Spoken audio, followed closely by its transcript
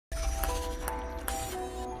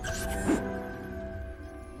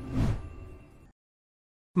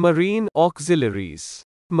Marine auxiliaries.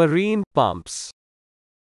 Marine pumps.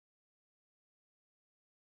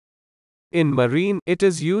 In marine, it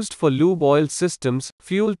is used for lube oil systems,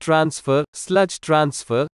 fuel transfer, sludge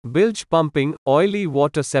transfer, bilge pumping, oily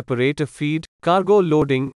water separator feed, cargo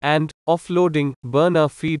loading, and offloading, burner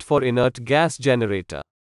feed for inert gas generator.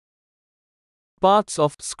 Parts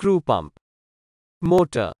of screw pump: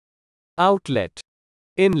 motor, outlet,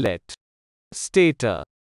 inlet, stator,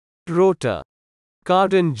 rotor,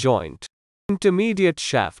 cardan joint, intermediate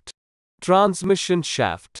shaft, transmission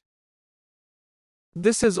shaft.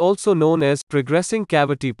 This is also known as progressing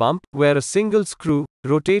cavity pump, where a single screw,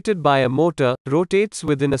 rotated by a motor, rotates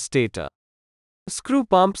within a stator. Screw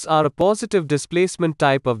pumps are a positive displacement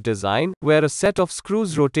type of design, where a set of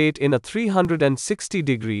screws rotate in a 360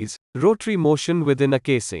 degrees rotary motion within a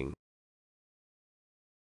casing.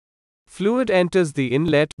 Fluid enters the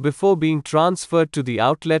inlet before being transferred to the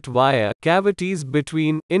outlet via cavities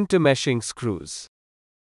between intermeshing screws.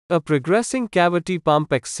 A progressing cavity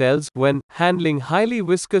pump excels when handling highly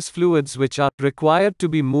viscous fluids which are required to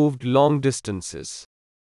be moved long distances.